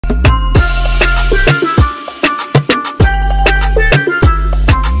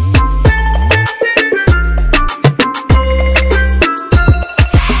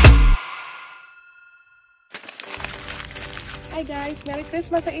Merry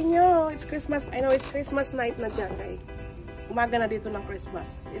Christmas sa inyo! It's Christmas. I know it's Christmas night na dyan, guys. Umaga na dito ng Christmas.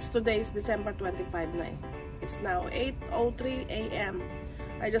 Today is December 25 na. It's now 8:03 a.m.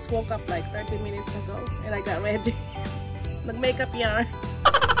 I just woke up like 30 minutes ago and I got ready. Nag-makeup yarn.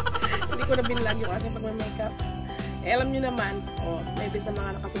 Hindi ko na binlag yung aking pag-makeup. Eh, alam nyo naman, maybe sa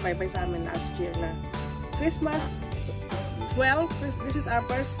mga nakasubaybay sa amin last year na Christmas. Well, this is our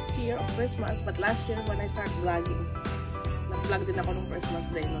first year of Christmas, but last year when I started vlogging, nag-vlog din ako nung Christmas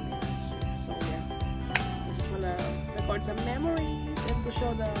day noon. So yeah, I just wanna record some memories and to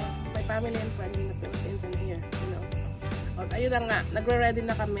show my family and friends in the Philippines and here, you know. At ayun na nga, nagre-ready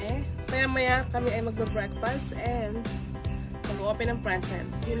na kami. Maya kami ay magbe-breakfast and mag-open ng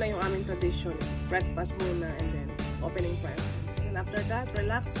presents. Yun lang yung aming tradition. Breakfast muna and then opening presents. And after that,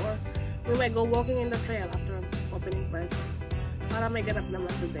 relax or we might go walking in the trail after opening presents. Para may ganap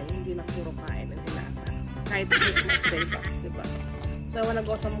naman today, hindi lang puro kain and hinata. Kahit Christmas Day pa, diba? So I wanna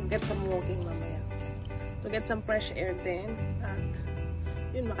go get some walking mamaya. To get some fresh air din. At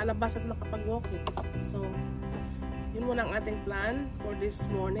yun, makalabas at makapag-walking. So, yun muna ang ating plan for this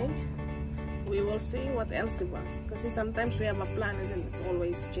morning. We will see what else, diba? Kasi sometimes we have a plan and then it's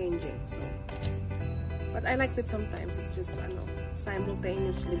always changing. So, but I like it sometimes. It's just,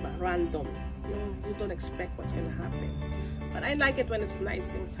 simultaneously, random. You don't expect what's gonna happen. But I like it when it's nice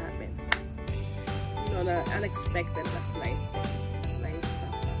things happen. You know, the unexpected, that's nice things. Nice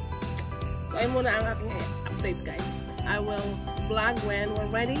stuff. So, ayun muna ang aking update, guys. I will vlog when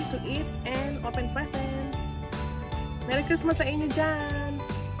we're ready to eat and open presents. Merry Christmas sa inyo dyan!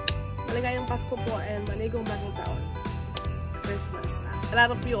 Maligayang Pasko po and manigong bagong taon. It's Christmas. A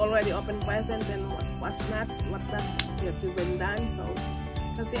lot of you already open presents and what's not you've been done. So,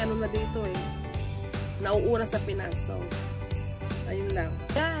 kasi ano na dito nauuna sa Pinas. So, ayun lang.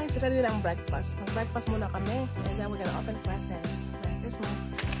 Guys, ready na ang breakfast. Mag-breakfast muna kami and then we're gonna open presents. Merry Christmas.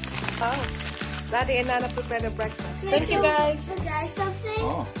 Oh, Daddy and Nana prepared the breakfast. Thank you, guys. Can I show the guys something?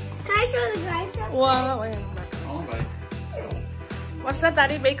 Oh. Can I show the guys something? Wow, ayan ang breakfast. All right. What's that,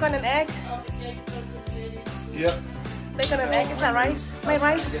 Daddy? Bacon and egg? Yep. Bacon and egg? Is that rice? May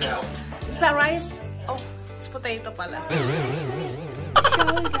rice? Get out. Is that rice? Oh, it's potato pala. Show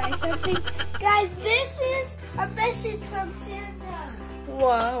you guys something. Guys, this is a message from Santa.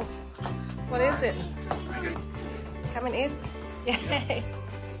 Wow. What is it? Come and eat? Yay.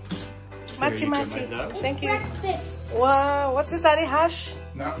 Machi machi. Thank you. Breakfast. Wow. What's this, Daddy? Hash?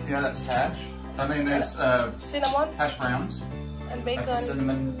 No, yeah, that's hash. I mean, there's Cinnamon? hash browns. And bacon. That's a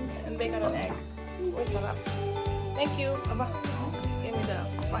cinnamon. And bacon and egg. Uy, sarap. Thank you. Aba. Give me the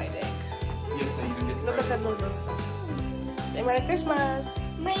fried egg. Yes, so you can get Look at the noodles. Say Merry Christmas.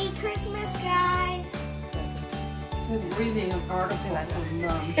 Merry Christmas, guys. Reading an article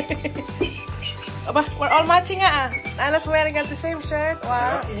from Aba, we're all matching nga. Nana's wearing the same shirt.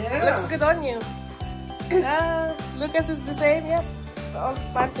 Wow. Yeah. Looks good on you. Lucas is the same. Yep. We're all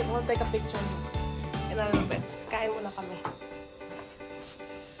matching. We'll take a picture in a little bit. Kain muna kami.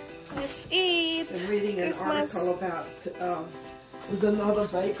 Let's eat. reading an Christmas. article about there's another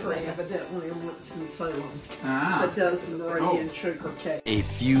bakery evidently in Winston-Salem that does Meridian sugar cake. A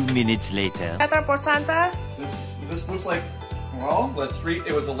few minutes later. Letter for Santa. This looks like, well, let's read.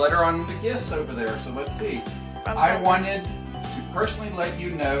 It was a letter on the gifts over there, so let's see. From I Santa. wanted to personally let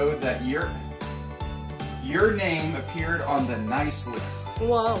you know that your name appeared on the nice list.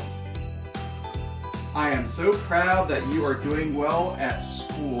 Wow. I am so proud that you are doing well at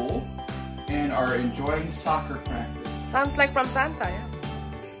school and are enjoying soccer practice. Sounds like from Santa, yeah.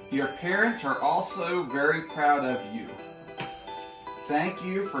 Your parents are also very proud of you. Thank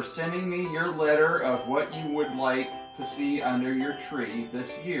you for sending me your letter of what you would like to see under your tree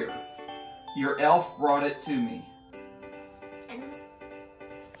this year. Your elf brought it to me.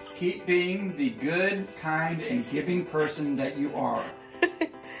 Keep being the good, kind, and giving person that you are.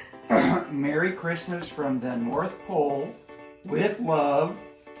 Merry Christmas from the North Pole, with love.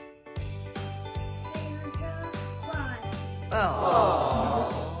 Santa Claus.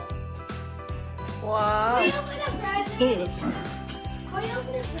 Oh. Wow. Can we open a present? Can we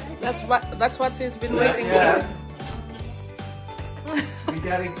open a present? That's what he's been waiting Yeah. for. We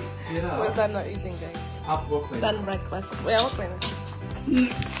gotta get We're up. done our eating, guys. We'll clean Done breakfast. We're open.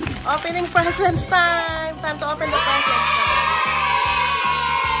 Opening presents time. Time to open the presents.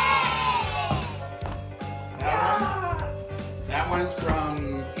 That one's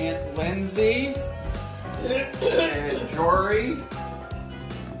from Aunt Lindsay, and Jory,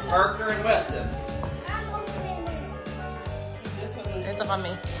 Parker, and Weston. I'm opening it. Ito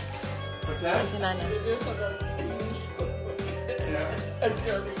kami. What's that? Si Nana. Yeah.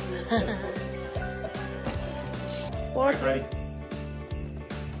 What? Ready?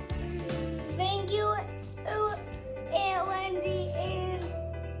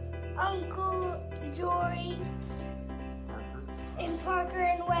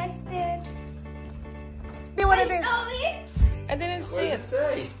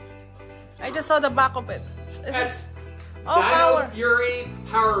 say? I just saw the back of it. Is That's it? Dino Oh, Power. Fury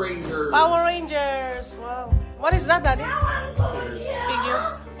Power Rangers. Power Rangers. Wow. What is that, Daddy? Now I'm going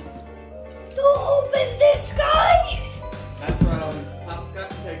Figures. to open this, guys. That's from PASKO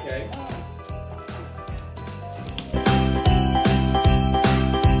KK.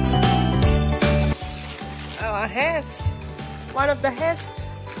 Oh, a Hess. One of the Hess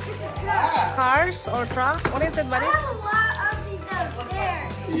cars or truck. What is it, buddy? I have a lot of these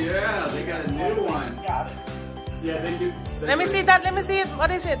downstairs. Yeah, they got a new one. Got it. Yeah, they do. Let me see that. Let me see it. What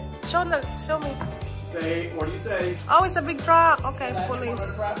is it? Show me. Say, what do you say? Oh, it's a big truck. Okay, police.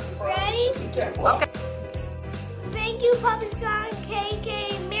 Ready? Okay. Thank you, Papa Scott and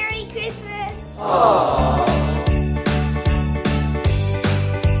KK. Merry Christmas.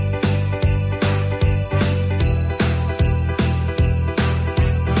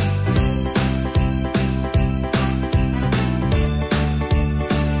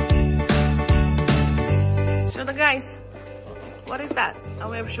 Show the guys. What is that? A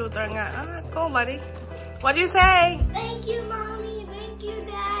web shooter nga. Ah, cool, buddy. What do you say? Thank you, Mommy. Thank you,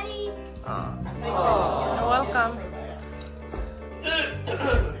 Daddy. Oh. You're welcome.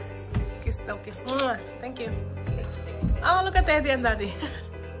 Kiss daw, kiss. Mwah. Thank you. Oh, look at Teddy and Daddy.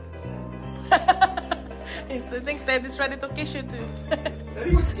 I think Teddy's ready to kiss you too.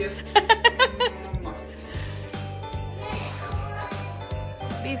 Daddy wants a kiss.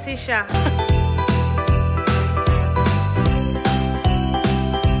 Busy siya.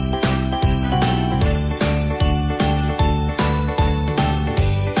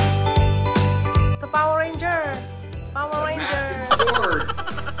 The Power Ranger. Power Mask Ranger. and sword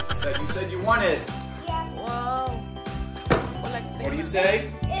that you said you wanted. Yeah. Wow. What do you say?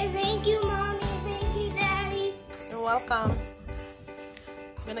 Thank you, Mommy. Thank you, Daddy. You're welcome.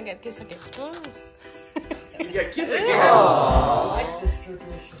 Gonna get kiss again. You got kiss again. I like this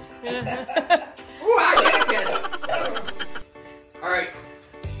tradition. Ooh, I get a kiss. All right,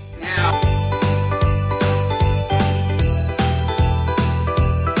 now.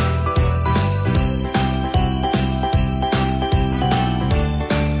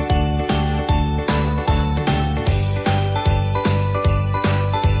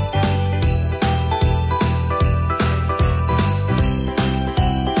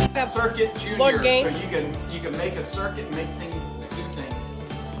 Circuit Junior, Board game. so you can make a circuit and make things, do things,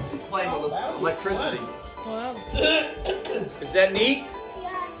 playing with electricity. Wow. Is that neat?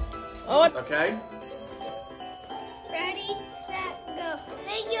 Yes. Oh, what? Okay. Ready, set, go.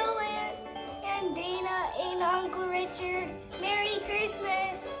 Thank you, and Dana and Uncle Richard. Merry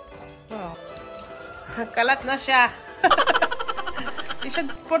Christmas. Oh. Kalat na siya. You should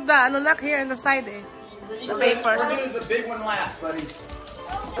put the knock here on the side eh. The papers. We're gonna do the big one last, buddy.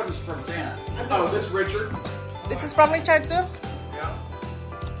 That was from Santa. Oh, this Richard. This is from Richard too? Yeah.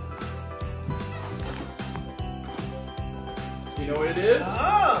 You know what it is?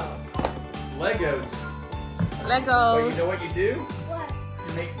 Oh. Legos. But Legos. you know what you do? What?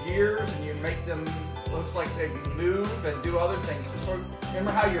 You make gears and you make them looks like they move and do other things. So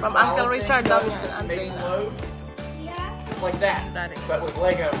remember how your From flower Uncle thing Richard goes daw that yan, you make Antena. clothes? Yeah. It's like that, Got it. but with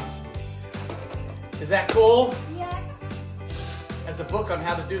Legos. Is that cool? Yes. That's a book on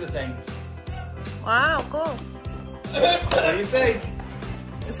how to do the things. Wow, cool. What do you say?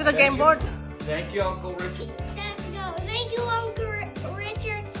 Is it a game board? Thank you, Uncle Richard. Let's go. Thank you, Uncle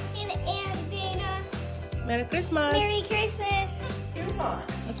Richard and Aunt Dana. Merry Christmas. Merry Christmas. Come on.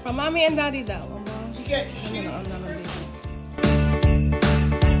 That's from Mommy and Daddy daw. You get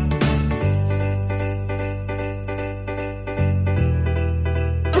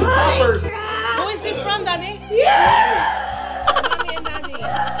Poppers. Who is this from, Daddy? Yeah. Mommy and Daddy.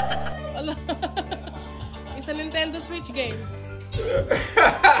 Wala. It's a Nintendo Switch game.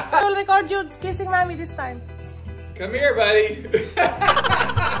 I'll record you kissing Mommy this time. Come here, buddy.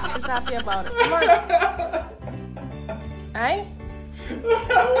 He's happy about it. Come on. Hey?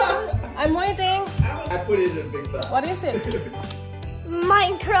 I'm waiting. I put it in a big bag. What is it?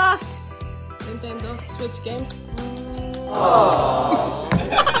 Minecraft. Nintendo Switch games.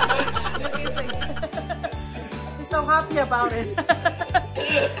 He's so happy about it.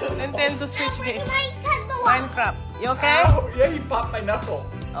 Nintendo Switch game. Minecraft. You okay? Ow, yeah, you popped my knuckle.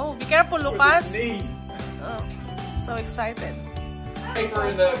 Oh, be careful, With Lucas. his knee. Oh, so excited. Paper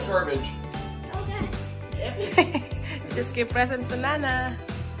in the garbage. Okay. Just give presents to Nana.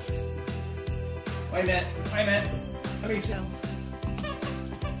 Wait a minute. Wait a minute. Let me see.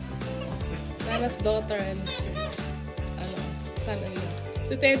 Nana's daughter and son-in-law.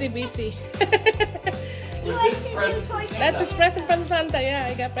 Si Teddy busy. Was this present from Santa? That's his present from Santa. Yeah,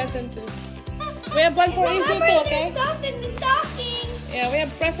 I got present too. We have one for Easy too, okay? Stuff in the stocking. Yeah, we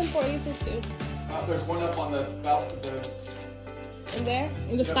have present for Ethan too. There's one up on the In there?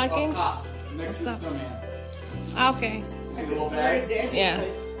 In the stocking? Up top, next to the snowman. Okay. You see the little bag? Yeah.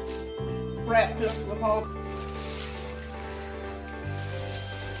 Wrap this with all.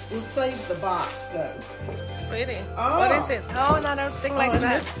 We'll save the box though. It's pretty. Oh. What is it? Oh, another thing like Isn't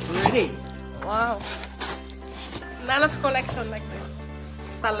that. it pretty? Wow. Nana's collection like this.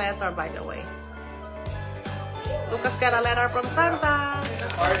 It's a letter, by the way. Lucas got a letter from Santa.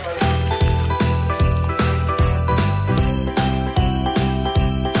 All right, buddy.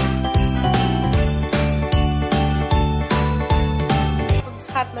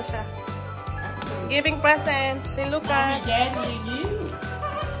 Hot na siya. Giving presents si Lucas. Daddy and you.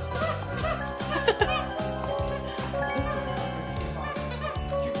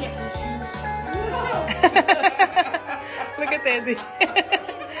 Look at Teddy.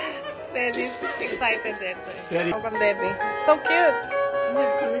 Teddy's excited there too. Teddy. From Debbie. So cute.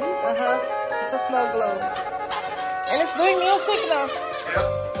 It's a snow globe. And it's doing music now. Yep.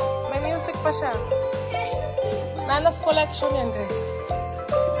 May music pa siya. Nana's collection yan, guys.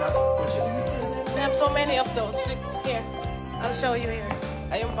 Which is We have so many of those. Here, I'll show you here.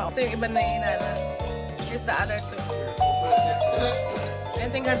 Ayun pa. Ito yung iba na yung Nana. Here's the other two. I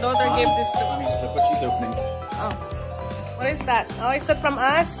think her daughter gave this to. I mean, look what she's opening. Oh. What is that? Oh, is that from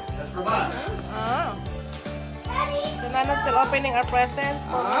us? That's from us. Oh. So Nana's still opening our presents.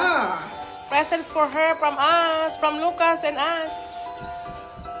 Presents for her from us, from Lucas and us.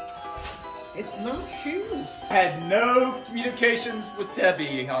 It's not shoes. I had no communications with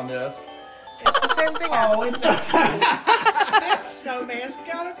Debbie on this. It's the same thing. Oh, it's not. That snowman's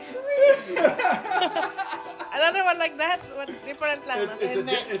got a tree. Another one like that, with different lantern.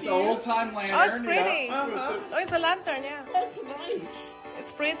 It's an old-time lantern. Oh, it's pretty. Uh-huh. Oh, it's a lantern, yeah. That's nice.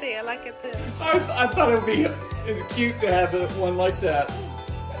 It's pretty. I like it too. I thought it would be cute to have one like that.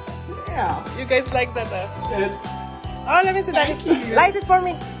 Yeah. You guys like that, huh? It, Oh, let me see that. Thank you. Light it for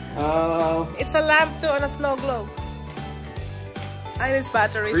me. uh, It's a lamp too on a snow globe. And it's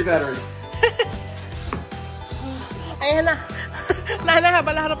batteries. 3 batteries. Ayan na. Nana,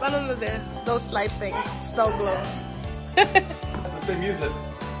 habang harap ano na there? Those light things. Snow globes. The same music.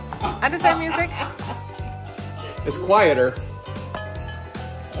 Ano sa music? It's quieter.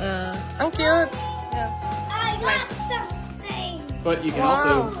 Ang cute. Yeah. I got something. But you can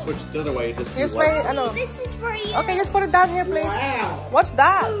Wow. also switch the other way. Just Here's do my, lights. ano. This is for you. Okay, just put it down here, please. Wow. What's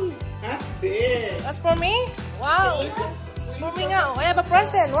that? That's big. That's for me? Wow. For me nga. Oh, I have a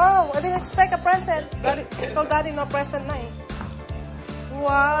present. Wow. I didn't expect a present. Daddy, I told Daddy no present na eh.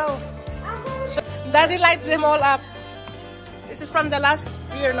 Wow. Daddy light them all up. This is from the last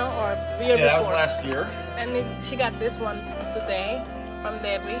year, no? Or the year Yeah, that was before. last year. And she got this one today from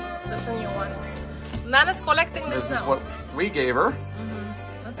Debbie. That's a new one. Nana's collecting this This is now. what we gave her.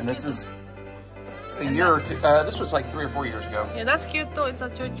 That's And this cute. is a year or two. This was like 3 or 4 years ago. Yeah, that's cute too. It's a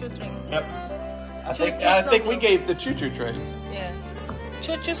choo-choo train. Yep. I Choo-choo think snow we globe. gave the choo-choo tray. Yeah.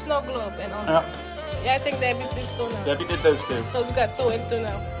 Choo-choo snow globe and all. Yep. Yeah, I think Debbie's this too now. Debbie did those two. So it's got 2 and 2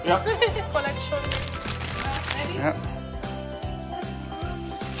 now. Yep. Collection. Ready? Yep.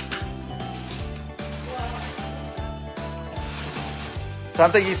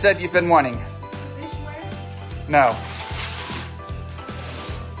 Something you said you've been wanting. Dishware. No.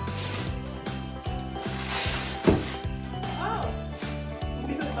 Oh.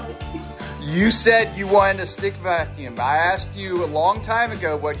 You said you wanted a stick vacuum. I asked you a long time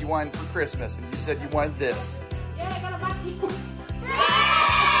ago what you wanted for Christmas, and you said you wanted this. Yeah, I got a vacuum.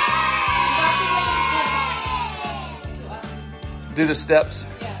 Do the steps.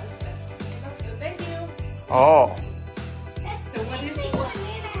 Yeah, that's good. Thank you. Oh. So what is it?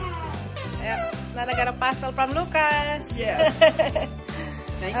 Yeah, Nana got a parcel from Lucas. Yeah.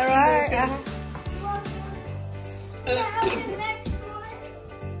 Thank All you, right. Lucas. The next one.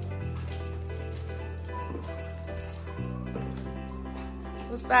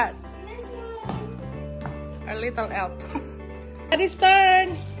 Who's that? This one. Our little elf. Daddy's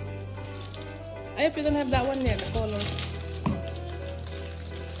turn. I hope you don't have that one yet, the color.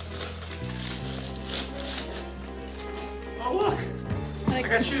 Oh look! Like, I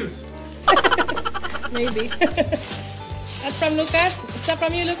got shoes. maybe. That's from Lucas? Is that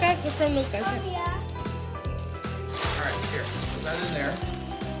from you, Lucas? That's from Lucas. Oh, yeah. All right, here. Put that in there.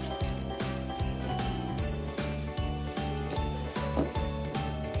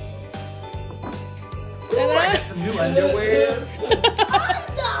 Ta-da! I got some new underwear. What the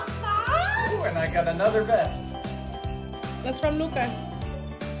fuck? Ooh, and I got another vest. That's from Lucas.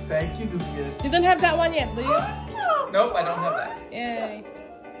 Thank you, Lucas. You don't have that one yet, do you? Nope, I don't have that. Yay.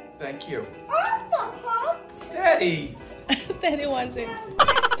 Thank you. What the fuck? Daddy! Teddy wants it.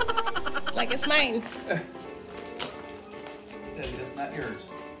 Like it's mine. Teddy, that's not yours.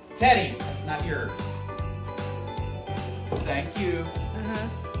 Teddy, that's not yours. Thank you.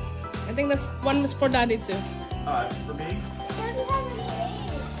 I think that's one is for Daddy too. For me? Daddy has a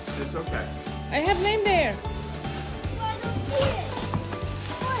name. It's okay. I have name there. I don't see it.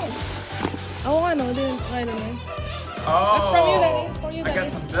 What? Oh, I know. Didn't write the name. Oh, That's from you, Daddy. For you, I got Daddy.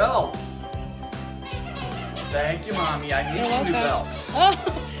 some belts. Thank you, Mommy. I need You're some new welcome. belts.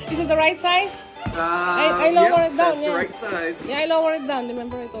 Oh, is it the right size? I lower it down. That's Yeah. the right size. Yeah, I lower it down.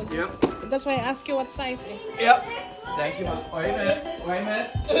 Remember I told you. Yep. That's why I asked you what size. Yep. Thank you, Mom. Wait a minute. Wait a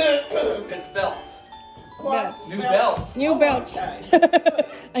minute. It's belts. Belts. New belts. New belts. Okay.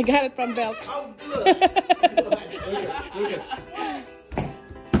 I got it from Belt. Oh, good. Lucas.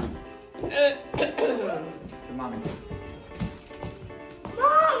 Good mommy.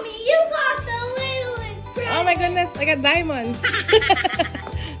 Mommy, you got the littlest present. Oh my goodness, I got diamond.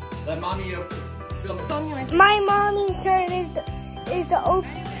 Let mommy film it. My mommy's turn is the open.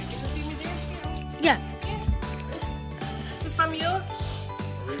 Yes. This is from you.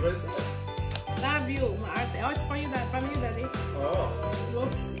 Read what it says. Love you, Maarte. Oh, it's for you, Dad. From you, Daddy. Oh. Look,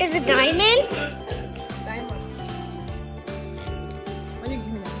 Is it diamond? diamond. What do you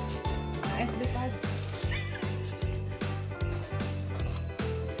give me that? SD card.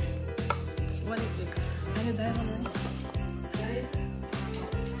 What is it? Any diamond, right?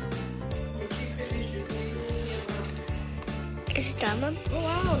 Is it diamond? Oh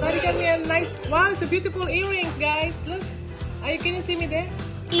wow, Daddy got me a nice. Wow, it's a beautiful earrings, guys. Look. Can you see me there?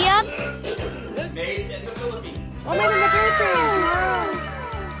 Yep. Made in the Philippines. Oh, made in the Philippines. Wow.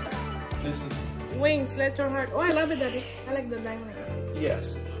 This is Wings, let your heart. Oh, I love it, Daddy. I like the diamond.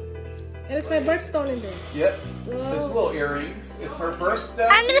 yes. And it's my birthstone in there. Yep. Whoa. This little earrings. It's her birthday.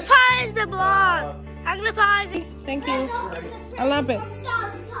 I'm gonna pause the vlog. I'm gonna pause it. Thank you. I love it.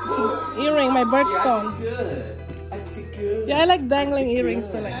 It's an earring, my birthstone. Good. I did good. Yeah, I like dangling earrings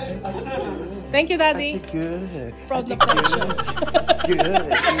too, like this. Thank you, Daddy. Good. Proud of function.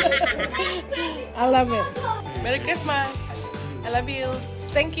 Good. I love it. Merry Christmas. I love you.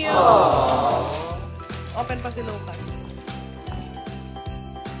 Thank you. Open pa si Lucas.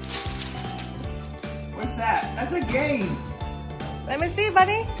 What's that? That's a game. Let me see,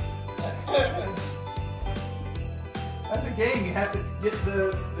 buddy. That's a game. You have to get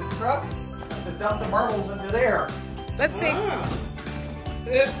the truck to dump the marbles into there. Let's see.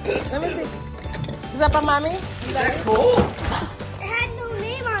 Let me see. Is that for Mommy? Is that cool? It had no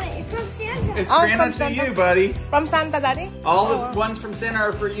name on it. It's from Santa. It's Oh, it's Santa from to Santa. you, buddy. From Santa, Daddy? All Oh, the ones from Santa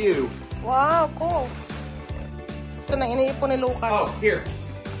are for you. wow, cool. Ito na, iniipon ni Lucas. Oh, here.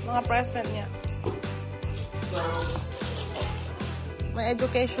 Mga present niya. So, May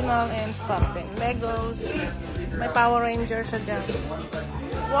educational and stuff din. Legos. May Power Rangers siya dyan.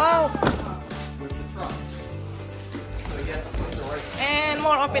 Wow! with the truck. So you have to put the right And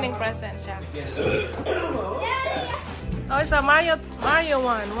more opening presents siya. Oh, it's a Mario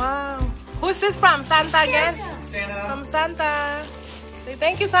one. Wow. Who's this from? Santa again? Santa. From Santa. Say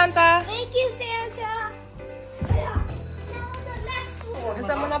thank you, Santa. Thank you, Santa. Yeah. Now the next one. Is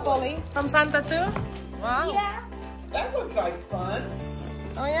that Monopoly? From Santa too? Wow. Yeah. That looks like fun.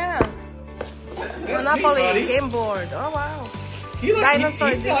 Oh, yeah. That's Monopoly neat, buddy. game board. Oh, wow. He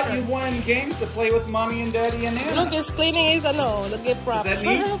Dinosaur thought edition. you won games to play with mommy and daddy and Nana. Look, he's cleaning his, the gift wrap. Is that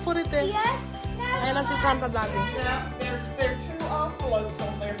neat? Put it there. Yes. Ayan na si Santa Daddy. Now, there are two envelopes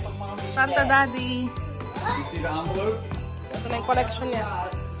on there for Mommy and Santa Daddy. Daddy. You see the envelopes? Ito na yung collection niya.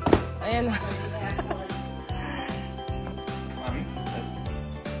 Ayan. Mommy.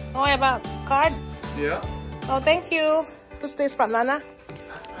 Oh, about card? Yeah. Oh, thank you. Who's this from, Nana?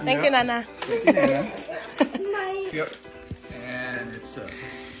 Thank you, Nana. Yep. And it's so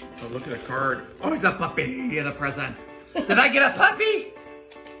look at the card. Oh, it's a puppy and a present. Did I get a puppy?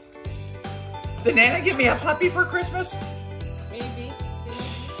 Did Nana give me a puppy for Christmas? Maybe.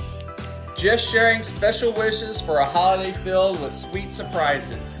 Just sharing special wishes for a holiday filled with sweet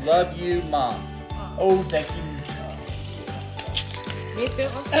surprises. Love you, Mom. Oh, thank you. Me too.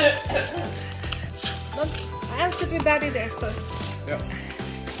 I'll sit with Daddy there, so Yep.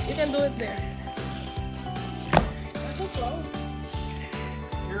 you can do it there. That's so close.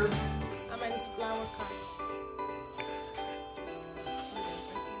 Here. I mean, it's flower card.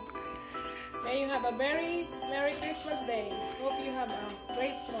 May you have a very Merry Christmas Day. Hope you have a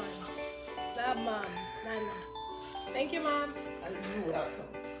great one. Love, Mom. Nana. Thank you, Mom. You're welcome.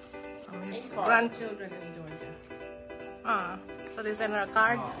 Oh, his grandchildren in Georgia. Ah, so they send her a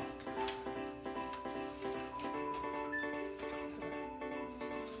card.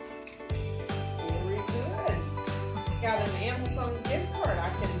 Very good. Got an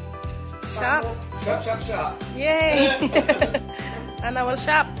Shop. Shop, shop, shop. Yay! And I will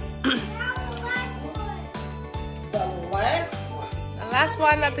shop. The last one. The last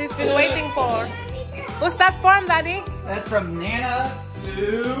one that he's been waiting for. Who's that from, Daddy? That's from Nana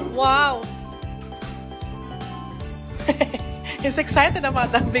to... Wow. He's excited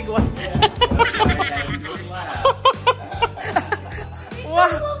about that big one.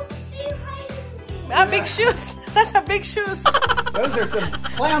 Wow. Big shoes. That's a big shoes. Those are some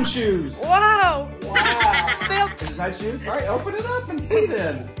clown shoes. Wow. Wow. Stilts. Is that shoes? All right, open it up and see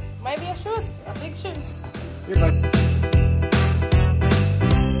then. Maybe a shoes. A big shoes. Here, bud.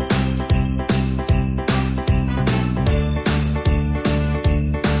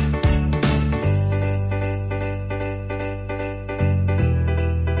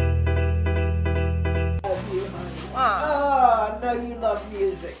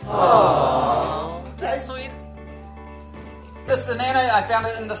 Oh, that's sweet. This is the Nana. I found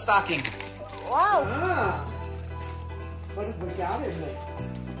it in the stocking. Wow. Ah. What have we got in it?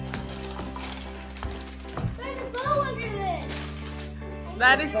 There's a bow under this.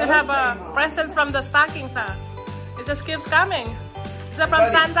 Daddy still have presents from the stockings, huh? It just keeps coming. Is that from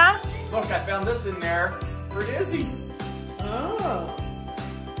Buddy. Santa? Look, I found this in there for Izzy. Oh.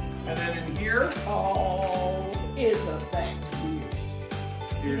 And then in here, Oh, isn't that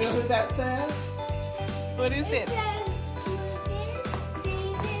cute? You know who that says? What is it? It says Lucas,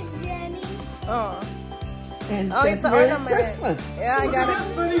 David, Jenny. Oh. And Oh, says it's an Merry ornament. Christmas. Yeah, I got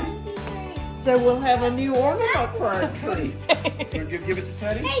it. So we'll have a new ornament for our tree. give it to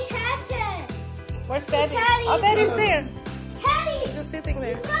Teddy. Hey, Tata! Where's Daddy? Daddy. Oh, Daddy's there. Teddy! He's just sitting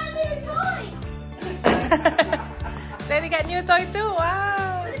there. You got a new toy! Daddy got new toy too.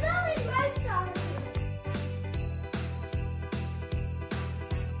 Wow. What about his rice stocking?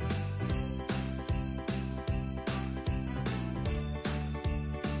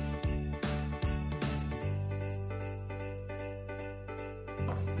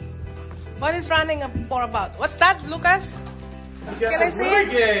 What is running for about? What's that, Lucas? You got Can I the see Bluey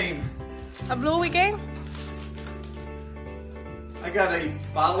it? game. A Bluey game? I got a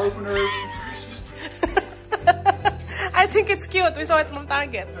bottle opener. I think it's cute. We saw it from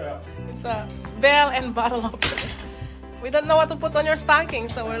Target. Yeah. It's a bell and bottle opener. We don't know what to put on your stocking,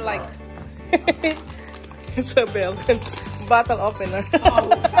 so we're like, it's a bell and bottle opener.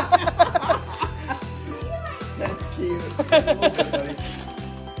 That's cute.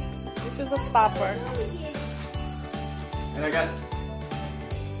 This is a stopper. And I got,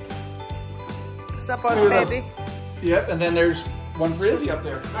 It's a for Teddy. yep, and then there's one for Izzy up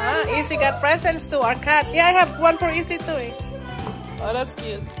there. Ah, Izzy got presents too. Our cat. Yeah, I have one for Izzy too. Eh? Oh, that's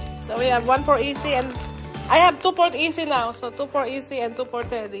cute. So we have one for Izzy and I have two for Izzy now. So two for Izzy and two for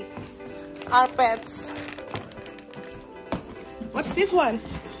Teddy. Our pets. What's this one?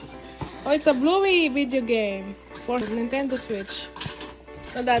 Oh, it's a Bluey video game for Nintendo Switch.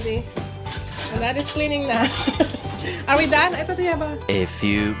 So Daddy. And Daddy's cleaning now. Are we done? I thought we have A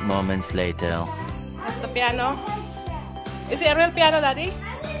few moments later. That's the piano. Is it a real piano, Daddy?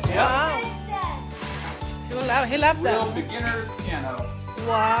 Yeah. Wow. He loved Real that. beginner's piano.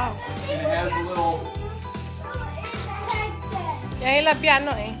 Wow. And it has a little, Yeah, he loved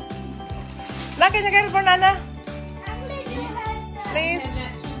piano eh. Na, can you get it for Nana? Please.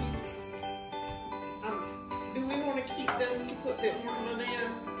 Do we want to keep this to put the ornament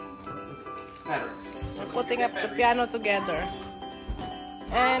in? batteries. We're putting up the piano together.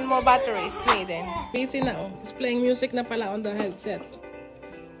 And more batteries needed. Busy now. He's playing music na pala on the headset.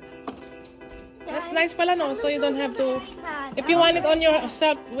 That's nice pala no, so you don't have to... If you want it on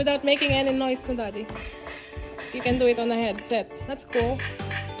yourself without making any noise no, Daddy, you can do it on a headset. That's cool.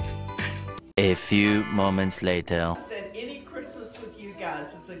 A few moments later. I said any Christmas with you guys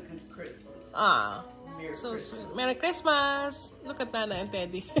is a good Christmas. Ah, Merry so Christmas. sweet. Merry Christmas! Look at Nana and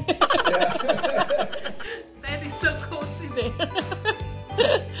Teddy. Teddy's so cozy there.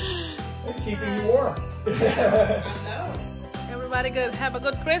 Keeping you warm. I know. Everybody good. Have a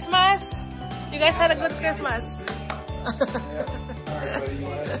good Christmas. You guys had a good Christmas. All right, buddy, you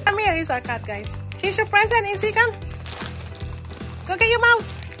want it? Come here. Here's our cat, guys. Here's your present. Izzy, come. Go get your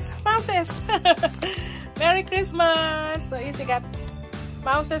mouse. Mouses. Merry Christmas. So Izzy got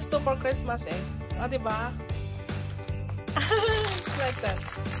mouses too for Christmas eh. O, diba? Like that.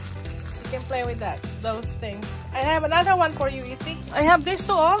 You can play with that. Those things. I have another one for you, Izzy. I have this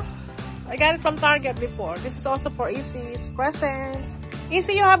too, oh. I got it from Target before. This is also for Izzy's presents.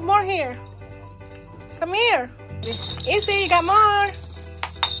 Izzy, you have more here. Come here. Izzy, you got more.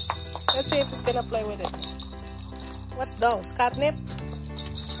 Let's see if he's gonna play with it. What's those? Catnip?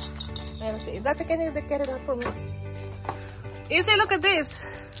 Let's see. Daddy, can you get it up for me? Izzy, look at this.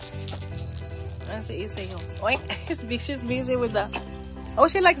 And she is saying, oink. She's busy with the... Oh,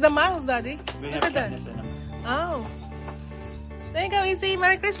 she likes the mouse, Daddy. Look at that. Oh. There you go, Izzy.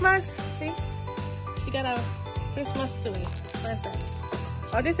 Merry Christmas. See? She got a Christmas tree presents.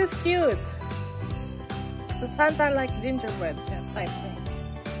 Oh, this is cute. It's a Santa-like gingerbread type thing.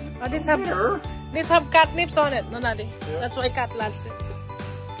 Oh, these have catnips on it. No, Daddy. Yeah. That's why cat loves it.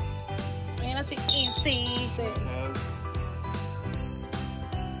 Ayan na si Izzy.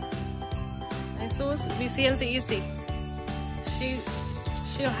 Jesus, busy and si Izzy.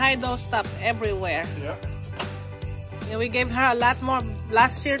 She'll hide those stuff everywhere. Yeah. Yeah, we gave her a lot more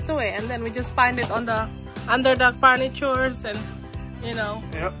last year too, and then we just find it on the under the furnitures, and you know,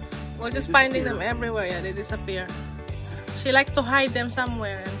 yep. We're just finding them everywhere. Yeah, they disappear. She likes to hide them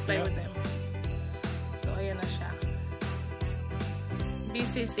somewhere and play with them. So ayan na siya.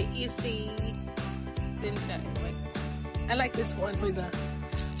 Busy si Izzy. I like this one with the.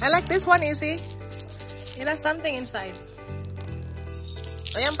 I like this one, Izzy. It has something inside.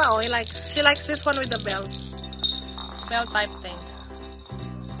 Ayan pa, oh, she likes this one with the bell. Bell type thing.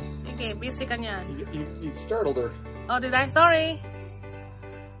 Okay, busy ka niyan. You startled her. Oh, did I? Sorry.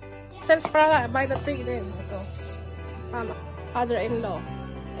 Since by the tree din. Ito. Father-in-law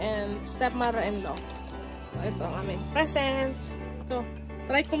and stepmother-in-law. So, ito ang aming presents. Ito.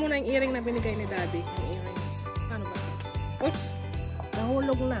 Try ko muna yung earring na binigay ni Daddy. Yung earrings. Paano ba? Oops.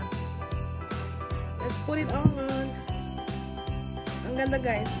 Nahulog na. Let's put it on. Ang ganda,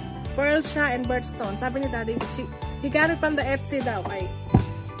 guys. Pearl siya and birthstone. Sabi ni Daddy, he got it from the Etsy daw. Ay,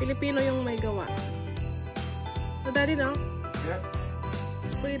 Pilipino yung may gawa. So, Daddy, no? Yeah.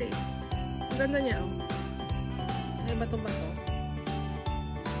 It's pretty. Ang ganda niya, oh. May bato-bato.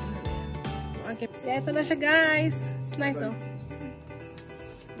 Okay. Yeah, ito na siya, guys. It's nice, oh.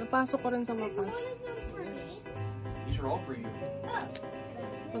 Napasok ko rin sa wakas. These are all for you.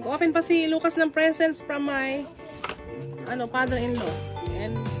 Mag-open pa si Lucas ng presents from my father-in-law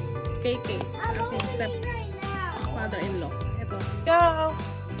and KK, aking step father-in-law. Ito. Go!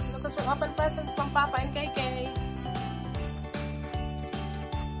 Lucas will open presents from Papa and KK.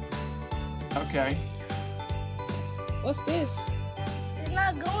 Okay. What's this? It's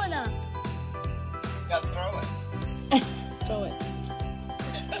not going up. You gotta throw it. Throw it.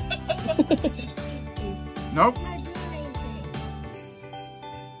 Nope.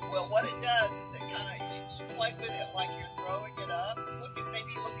 Well, what it does is it kind of, you play with it like you're throwing it up.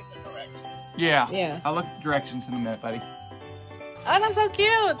 Maybe look at the directions. Yeah. Yeah. I'll look at the directions in a minute, buddy. Oh, that's so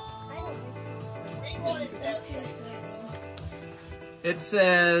cute. Read what it says. It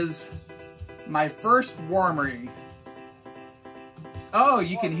says, my first warmery. Oh,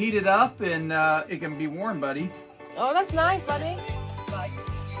 you can heat it up and it can be warm, buddy. Oh, that's nice, buddy.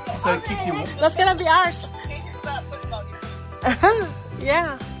 So it keeps you warm. That's gonna be ours. Think about putting it on your feet.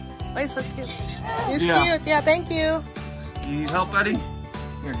 Yeah. Oh, he's so cute. He's cute. Yeah, thank you. You need help, buddy?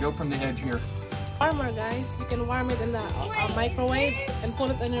 Here, go from the edge here. Warmer, guys. You can warm it in the microwave and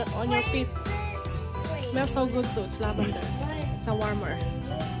put it on your feet. It smells so good too. It's lavender. It's a warmer.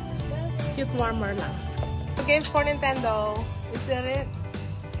 It's cute warmer lang. Games for Nintendo. Is that it?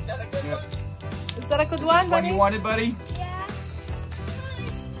 Is that a good one? Is that a good one, buddy? One you wanted, buddy? Yeah.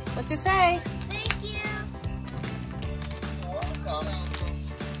 What you say? Thank you. You're welcome.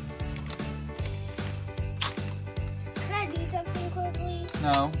 Can I do something quickly?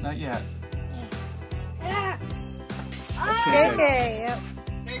 No, not yet. Yeah. KK. Yep.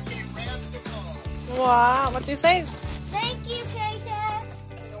 Thank you, round the ball. Wow. What you say? Thank you, KK.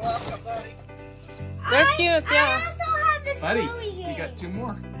 You're welcome, buddy. They're cute, I yeah. also have this Buddy, movie game. you got two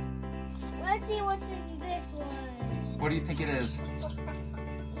more. Let's see what's in this one. What do you think it is?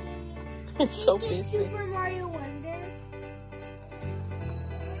 It's so It's busy. Super Mario Wonder.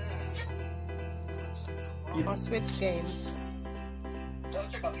 Or Switch games.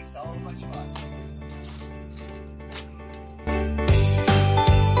 Those are going to be so much fun.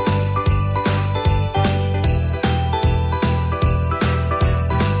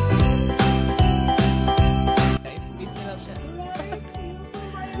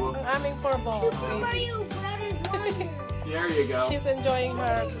 There you go. She's enjoying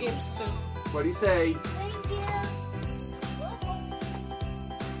her gifts too. What do you say? Thank you.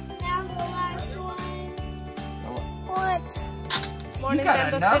 Now the last one. What? More You got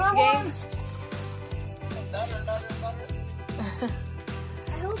Nintendo another Switch one? games.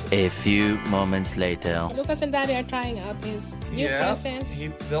 A few moments later. Lucas and Daddy are trying out his new presents. He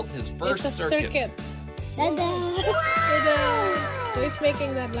built his first It's a circuit. Ta-da! So he's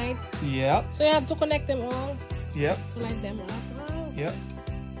making that light. Yep. So you have to connect them all Yep. to light them up. Wow. Yep.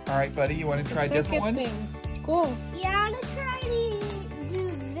 All right, buddy. You want to try a different one? Thing. Cool. Yeah, I'm gonna try to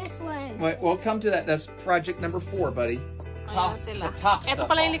do this one. We'll come to that. That's project number 4, buddy. Ayan sila. Ito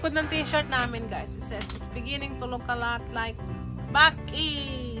pala yung likod ng t-shirt namin, guys. It says, it's beginning to look a lot like back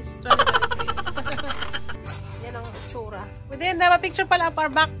east 2023. Yan ang tsura. We didn't have a picture pala of our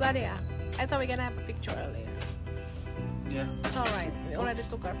back, buddy. I thought we're gonna have a picture earlier. Yeah. It's alright. We already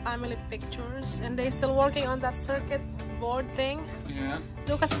took our family pictures. And they're still working on that circuit board thing. Yeah.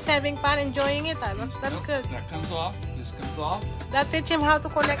 Lucas is having fun, enjoying it. That's good. That comes off. This comes off. That teach him how to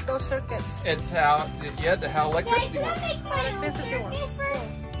connect those circuits. It's how electricity works. Electricity works.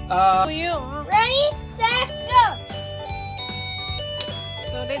 To you, huh? Ready, set, go!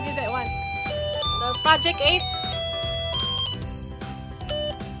 So they did that one. The project 8.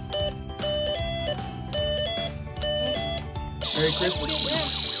 Merry Christmas. Yeah.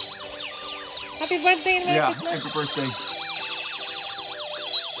 Happy birthday and Merry Christmas. Happy birthday.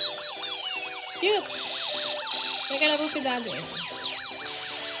 Cute. May kalaro si Daddy.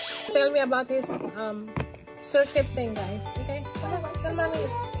 Tell me about his circuit thing, guys. Okay? Tell Mommy.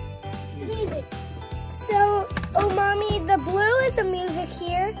 Music. So, oh mommy, the blue is the music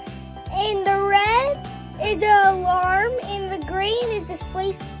here, and the red is the alarm, and the green is the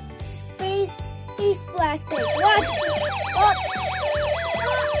space plastic. Watch. Oh.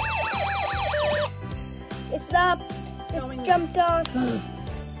 It's up. Just jumped off.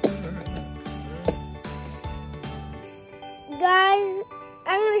 Guys,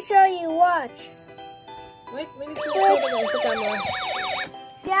 I'm gonna show you. Watch. Wait, we need to show the camera.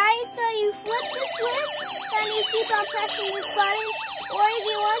 Guys, so you flip the switch, and you keep on pressing this button, or if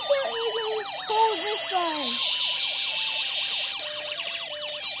you want to, you can hold this button.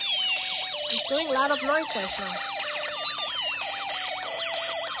 He's doing a lot of noises now.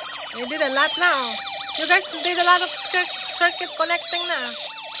 They did a lot now. You guys did a lot of circuit connecting now.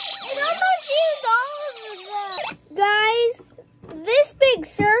 It almost used all of them. Guys, this big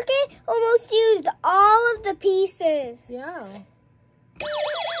circuit almost used all of the pieces. Yeah.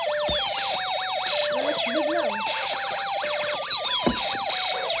 Well, it's big now.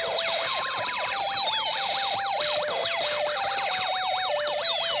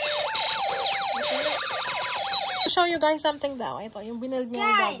 Show you guys something daw. Ito, yung binild niya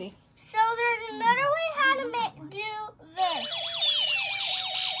ni Daddy. So there's another way how to do this.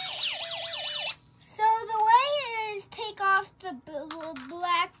 So the way is take off the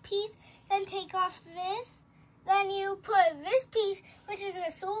black piece, then take off this. Then you put this piece, which is a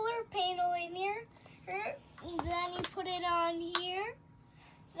solar panel in here. Then you put it on here.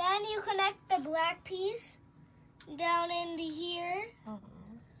 Then you connect the black piece down into here.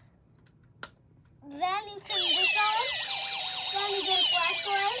 Then you turn this on. Then you get a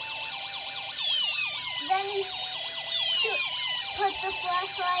flashlight. Then you put the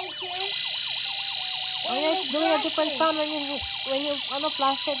flashlight here. Oh yes, doing a different sound when you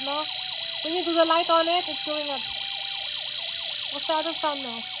flash it, no? When you do the light on it, it's doing a... What's the other sound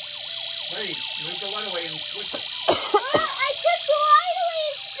now? Wait, move the light away and switch it. I took the light away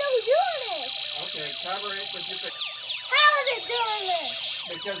and still doing it. Okay, cover it with your face. How is it doing this?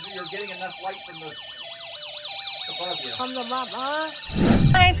 Because you're getting enough light from this above you. From the above,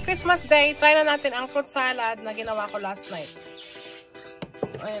 Guys, Christmas Day, try na natin ang fruit salad na ginawa ko last night.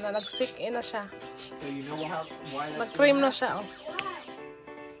 Ayan na, nag-sick in na siya. So you know why that's Nag-cream na siya, oh.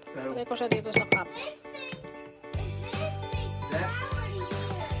 So, lagay ko siya dito sa cup.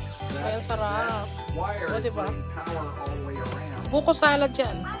 Ayan, sarap. wire O, is diba? putting power all the way around. Buko salad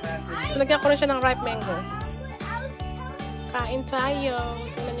yan. Passing Nilagyan ko rin siya ng ripe mango. Kain tayo.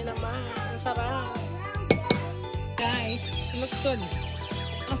 Tingnan niyo naman. Ang sarap. Guys, it looks good.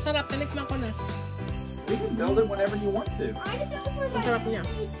 Ang sarap. Nanikman ko na. We can build it whenever you want to. Ang sarap niya.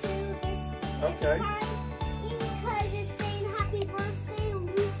 Okay. Because it's saying happy birthday,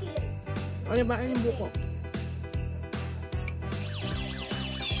 Lucas. O, diba? Ang buko.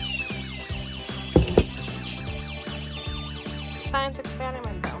 Science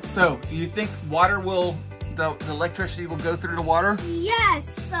experiment daw. So, do you think water will, the electricity will go through the water?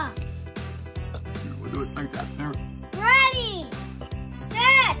 Yes. We'll do it like that. There. Ready,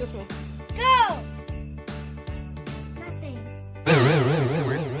 set, Excuse me. go. Nothing.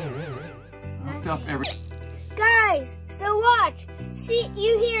 Hook up every. Guys, so watch. See,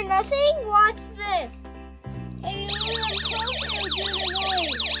 you hear nothing? Watch this. And you move closer to do the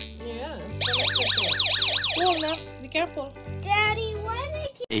noise. Yeah, it's connected. Cool na. Be careful. Daddy, why did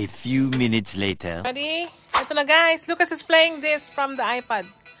it keep... A few minutes later. Ready? Ito na guys. Lucas is playing this from the iPad.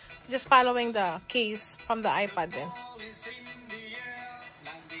 Just following the keys from the iPad then.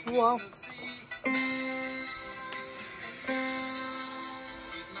 Wow.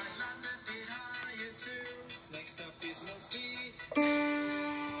 Next up is Moti.